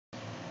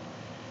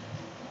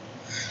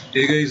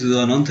Hey guys, this is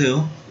Anant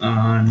here,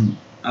 and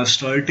I've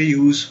started to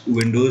use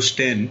Windows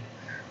 10.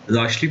 It's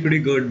actually pretty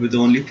good, but the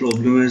only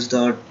problem is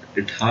that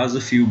it has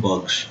a few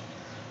bugs.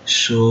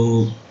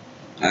 So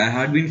I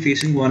had been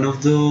facing one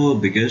of the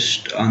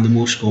biggest and the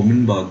most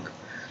common bug.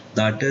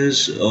 That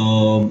is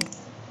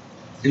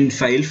in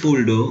file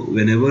folder.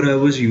 Whenever I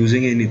was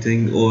using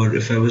anything, or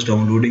if I was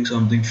downloading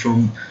something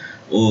from,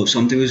 or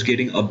something was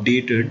getting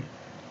updated,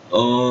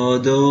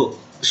 the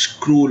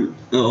scroll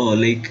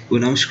like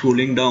when I'm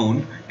scrolling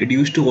down, it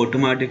used to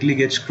automatically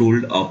get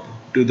scrolled up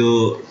to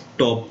the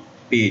top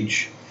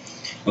page.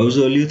 I was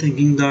earlier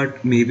thinking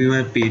that maybe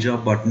my page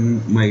up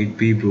button might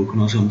be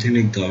broken or something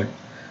like that.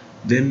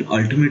 Then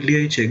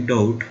ultimately I checked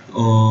out,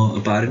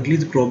 apparently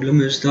the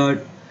problem is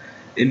that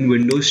in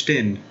Windows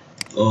 10,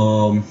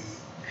 um,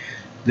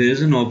 there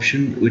is an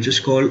option which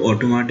is called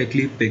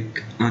automatically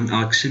pick an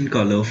accent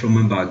color from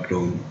a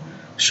background.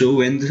 So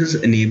when this is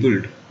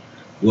enabled,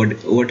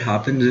 what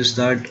happens is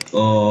that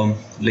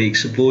like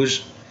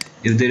suppose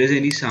if there is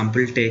any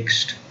sample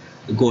text,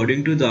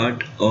 according to that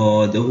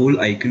the whole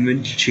icon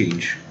will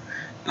change,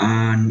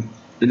 and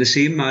in the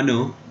same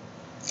manner,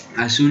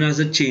 as soon as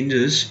it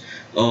changes,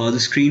 the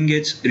screen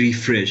gets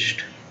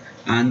refreshed,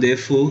 and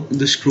therefore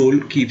the scroll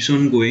keeps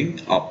on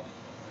going up.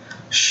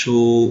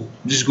 So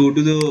just go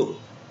to the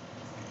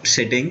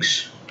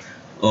settings,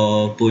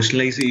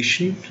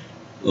 personalization,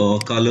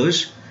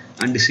 colors,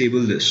 and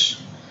disable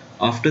this.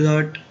 After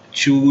that,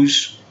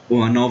 choose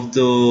one of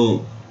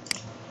the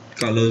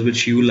colors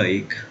which you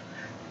like,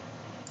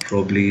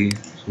 probably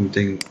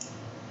something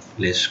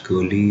less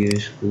curly, I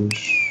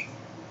suppose.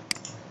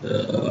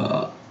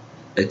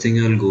 I think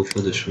I'll go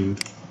for this one.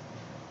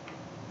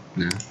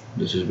 Nah,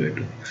 this is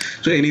better.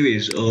 So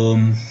anyways,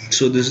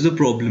 so this is the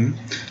problem.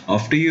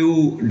 After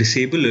you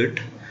disable it,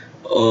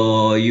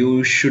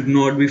 you should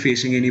not be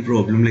facing any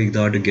problem like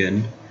that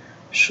again.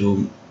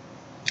 So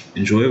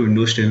enjoy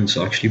Windows 10. It's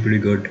actually pretty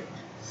good.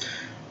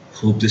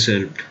 Hope this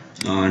helped,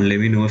 and let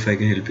me know if I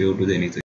can help you out with anything.